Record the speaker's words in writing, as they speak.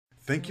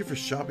Thank you for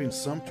shopping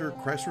Sumter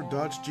Chrysler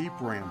Dodge Jeep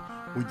Ram.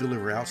 We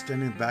deliver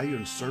outstanding value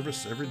and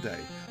service every day.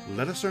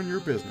 Let us earn your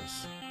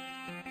business.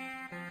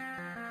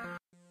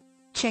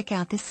 Check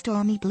out this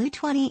stormy blue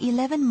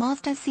 2011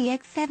 Mazda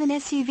CX-7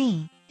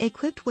 SUV,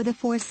 equipped with a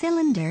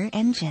 4-cylinder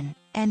engine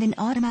and an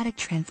automatic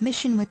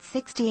transmission with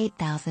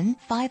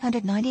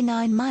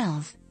 68,599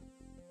 miles.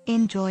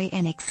 Enjoy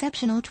an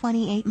exceptional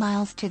 28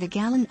 miles to the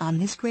gallon on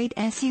this great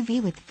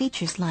SUV with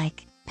features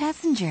like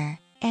passenger,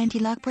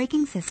 anti-lock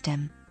braking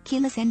system,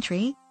 keyless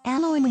entry,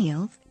 alloy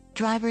wheels,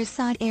 driver's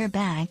side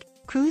airbag,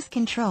 cruise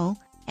control,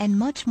 and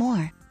much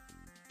more.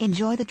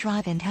 Enjoy the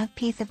drive and have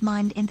peace of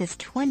mind in this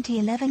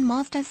 2011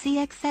 Mazda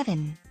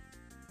CX-7.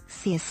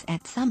 See us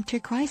at Sumter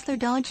Chrysler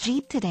Dodge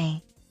Jeep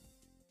today.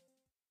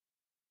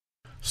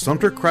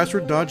 Sumter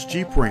Chrysler Dodge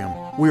Jeep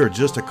Ram. We are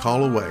just a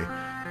call away.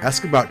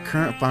 Ask about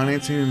current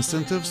financing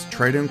incentives,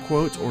 trade-in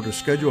quotes, or to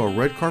schedule a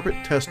red carpet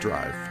test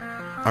drive.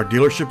 Our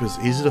dealership is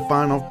easy to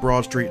find off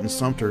Broad Street in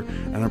Sumter,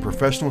 and our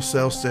professional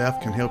sales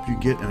staff can help you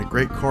get in a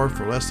great car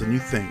for less than you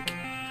think.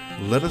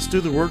 Let us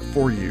do the work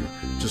for you.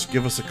 Just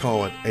give us a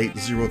call at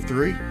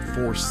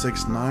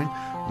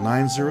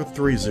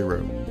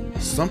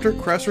 803-469-9030. Sumter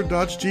Chrysler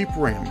Dodge Jeep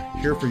Ram,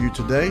 here for you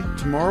today,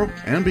 tomorrow,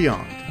 and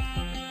beyond.